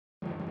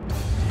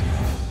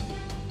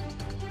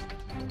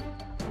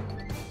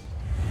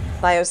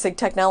BioSig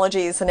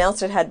Technologies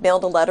announced it had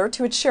mailed a letter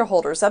to its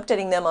shareholders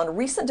updating them on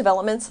recent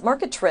developments,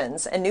 market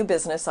trends, and new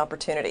business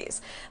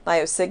opportunities.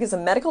 BioSig is a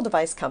medical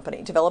device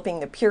company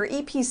developing the Pure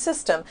EP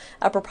system,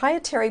 a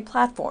proprietary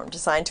platform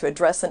designed to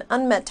address an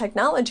unmet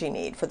technology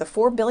need for the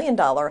 $4 billion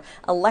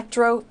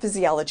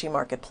electrophysiology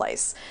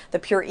marketplace. The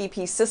Pure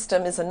EP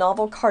system is a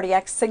novel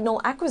cardiac signal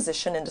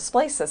acquisition and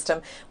display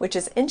system which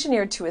is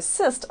engineered to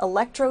assist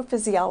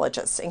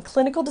electrophysiologists in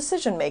clinical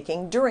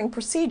decision-making during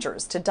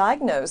procedures to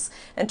diagnose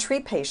and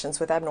treat patients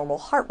with abnormal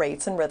heart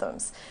rates and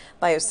rhythms.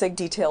 BioSig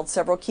detailed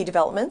several key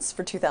developments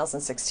for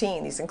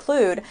 2016. These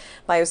include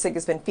BioSig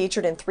has been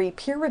featured in 3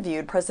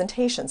 peer-reviewed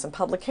presentations and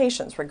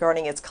publications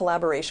regarding its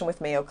collaboration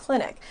with Mayo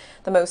Clinic.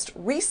 The most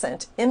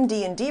recent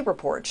MD&D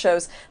report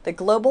shows the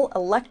global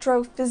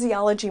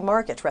electrophysiology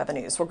market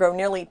revenues will grow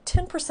nearly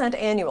 10%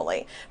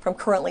 annually, from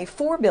currently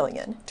 $4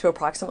 billion to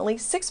approximately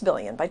 $6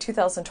 billion by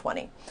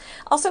 2020.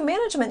 Also,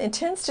 management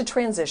intends to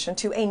transition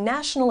to a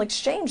national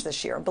exchange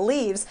this year and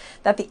believes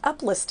that the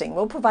uplisting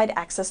will provide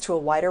access to a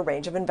wider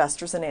range of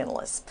investors and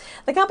analysts.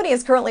 The company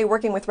is currently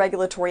working with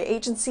regulatory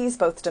agencies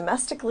both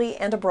domestically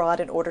and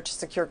abroad in order to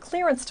secure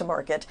clearance to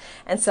market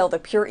and sell the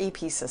Pure EP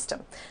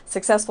system.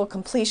 Successful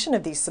completion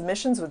of these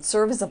submissions would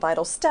serve as a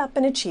vital step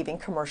in achieving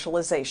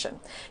commercialization.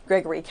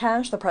 Gregory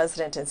Cash, the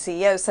president and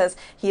CEO, says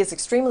he is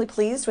extremely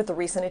pleased with the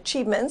recent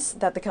achievements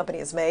that the company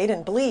has made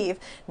and believe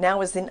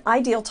now is the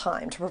ideal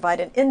time to provide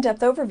an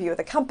in-depth overview of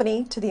the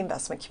company to the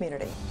investment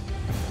community.